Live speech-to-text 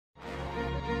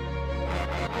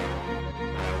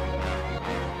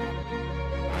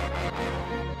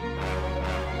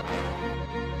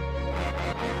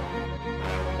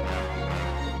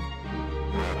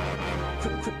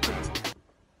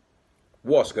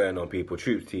What's going on, people?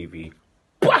 Troops TV.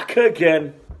 Back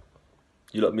again.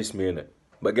 You lot miss me, innit?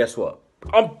 But guess what?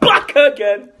 I'm back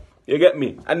again. You get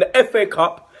me? And the FA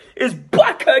Cup is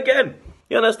back again.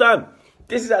 You understand?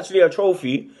 This is actually a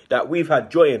trophy that we've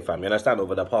had joy in, fam. You understand?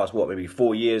 Over the past, what, maybe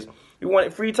 4 years. We won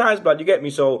it 3 times, blood. You get me?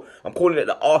 So I'm calling it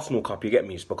the Arsenal Cup. You get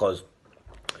me? It's because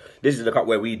this is the cup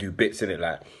where we do bits in it.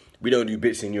 Like, we don't do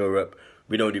bits in Europe.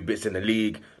 We don't do bits in the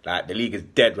league. Like, the league is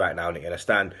dead right now. You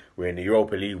understand? We're in the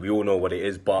Europa League. We all know what it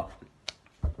is. But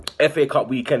FA Cup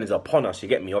weekend is upon us. You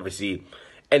get me? Obviously,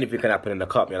 anything can happen in the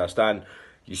cup. You understand?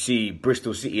 You see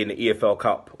Bristol City in the EFL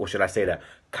Cup. Or should I say the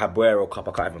Cabrero Cup?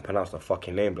 I can't even pronounce the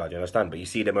fucking name, blood. You understand? But you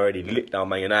see them already licked down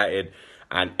Man United.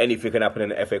 And anything can happen in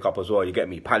the FA Cup as well. You get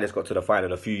me? Palace got to the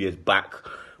final a few years back.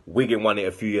 Wigan won it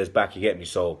a few years back. You get me?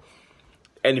 So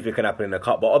anything can happen in the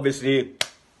cup. But obviously,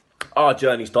 our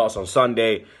journey starts on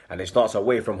Sunday, and it starts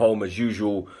away from home as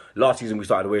usual. Last season, we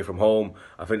started away from home.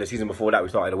 I think the season before that, we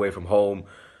started away from home.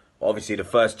 Obviously, the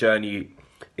first journey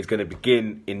is going to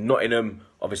begin in Nottingham.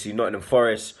 Obviously, Nottingham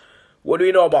Forest. What do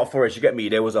we know about Forest? You get me?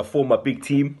 There was a former big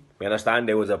team. You understand?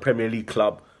 There was a Premier League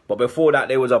club. But before that,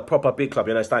 there was a proper big club.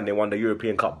 You understand? They won the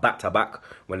European Cup back-to-back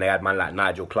when they had man like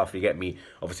Nigel Clough. You get me?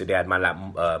 Obviously, they had man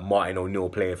like Martin O'Neill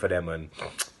playing for them, and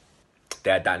they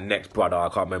had that next brother, I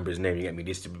can't remember his name, you get me?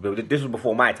 This was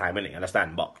before my time, innit? You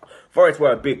understand? But Forest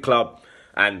were a big club,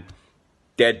 and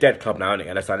they're a dead club now, innit? You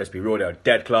understand? Let's be real, they're a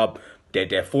dead club. They're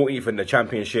 14th in the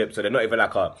Championship, so they're not even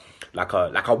like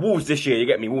a Wolves this year, you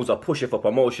get me? Wolves are pushing for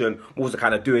promotion. Wolves are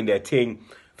kind of doing their thing.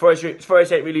 Forest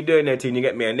ain't really doing their thing, you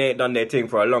get me? And they ain't done their thing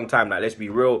for a long time, like, let's be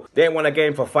real. They ain't won a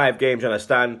game for 5 games, you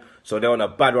understand? So they're on a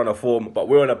bad run of form, but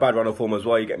we're on a bad run of form as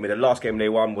well, you get me? The last game they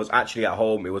won was actually at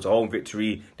home. It was a home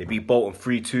victory. They beat Bolton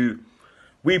 3-2.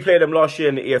 We played them last year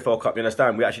in the EFL Cup, you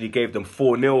understand? We actually gave them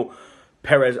 4-0.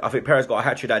 I think Perez got a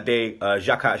hat-trick that day.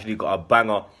 Xhaka actually got a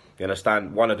banger, you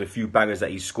understand? One of the few bangers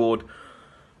that he scored.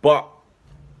 But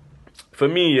for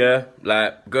me, yeah,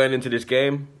 like, going into this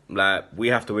game, like, we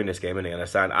have to win this game, innit? You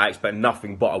understand? I expect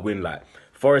nothing but a win, like.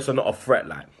 Forest are not a threat,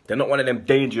 like. They're not one of them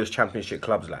dangerous Championship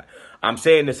clubs, like. I'm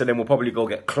saying this and then we'll probably go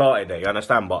get clarted there, you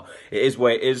understand? But it is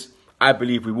where it is. I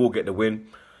believe we will get the win.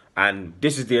 And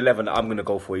this is the 11 that I'm going to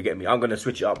go for, you get me? I'm going to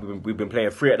switch it up. We've been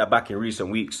playing 3 at the back in recent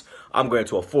weeks. I'm going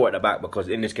to a 4 at the back because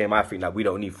in this game, I think that we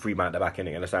don't need 3 man at the back, innit?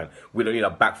 You understand? We don't need a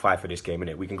back 5 for this game,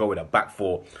 innit? We can go with a back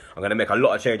 4. I'm going to make a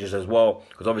lot of changes as well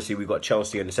because obviously we got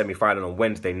Chelsea in the semi-final on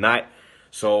Wednesday night.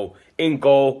 So, in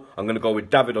goal, I'm going to go with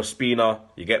David Ospina,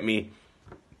 you get me?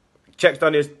 Czech's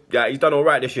done this, yeah, he's done all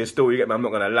right this year still, you get me? I'm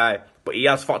not going to lie. But he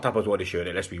has fucked up as well this year,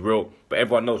 innit? Let's be real. But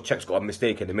everyone knows Czech's got a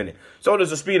mistake in a minute. So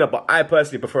does Ospina, but I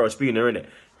personally prefer Ospina, innit?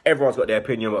 Everyone's got their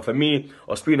opinion, but for me,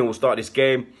 Ospina will start this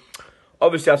game.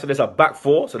 Obviously, I said there's a back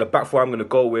 4. So the back 4 I'm going to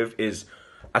go with is,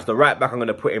 as the right back, I'm going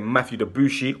to put in Matthew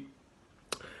Debuchy.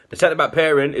 The centre-back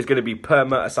pairing is going to be Per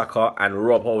Mertesacker and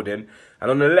Rob Holding.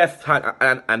 And on the left hand,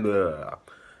 and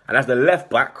as the left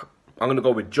back, I'm going to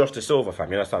go with Josh Da Silva,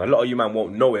 fam. You understand? A lot of you man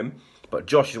won't know him, but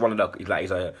Josh is one of the,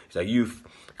 he's a youth,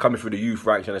 coming through the youth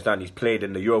ranks, you understand? He's played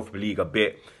in the Europa League a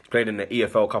bit. He's played in the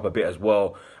EFL Cup a bit as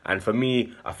well. And for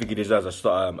me, I think he deserves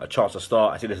a chance to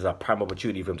start. I think this is a prime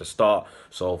opportunity for him to start.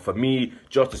 So for me,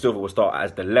 Josh Da Silva will start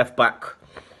as the left back.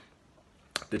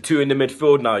 The 2 in the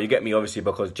midfield now, you get me, obviously,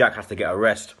 because Jack has to get a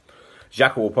rest.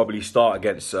 Xhaka will probably start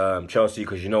against Chelsea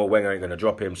because you know Wenger ain't going to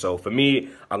drop him. So for me,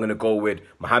 I'm going to go with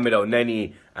Mohamed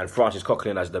Elneny and Francis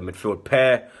Coquelin as the midfield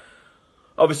pair.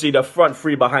 Obviously, the front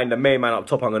 3 behind the main man up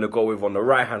top, I'm going to go with on the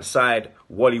right-hand side,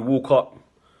 Wally Walcott.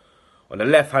 On the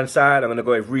left-hand side, I'm going to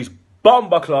go with Reece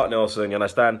Bumba Clark-Nelson, you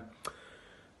understand?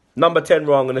 Number 10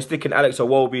 row, I'm going to stick in Alex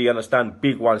Iwobi, you understand?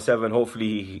 Big 1-7.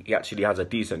 Hopefully, he actually has a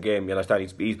decent game, you understand?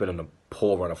 He's been on a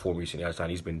poor run of form recently, you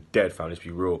understand? He's been dead, fam, let's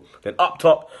be real. Then up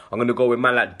top, I'm going to go with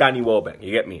man like Danny Welbeck,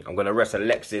 you get me? I'm going to rest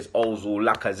Alexis, Ozil,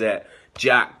 Lacazette,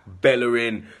 Jack,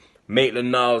 Bellerin,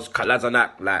 Maitland-Niles,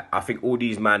 Kolasinac. Like, I think all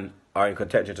these man are in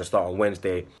contention to start on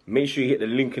Wednesday. Make sure you hit the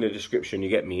link in the description, you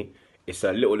get me? It's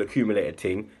a little accumulated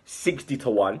thing. 60 to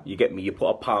 1, you get me? You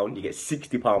put £1, you get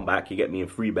 £60 back, you get me, in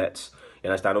free bets. You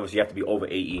understand? Obviously, you have to be over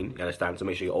 18, you understand? So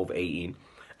make sure you're over 18.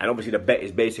 And obviously, the bet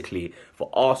is basically for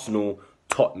Arsenal,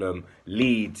 Tottenham,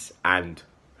 Leeds, and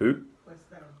who?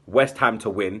 West Ham to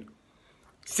win.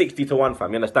 60 to 1, fam,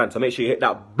 you understand? So make sure you hit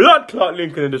that blood clot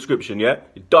link in the description, yeah?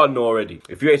 You done know already.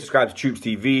 If you ain't subscribed to Troops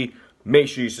TV, make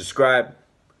sure you subscribe.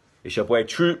 It's your boy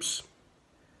Troops,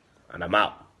 and I'm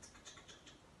out.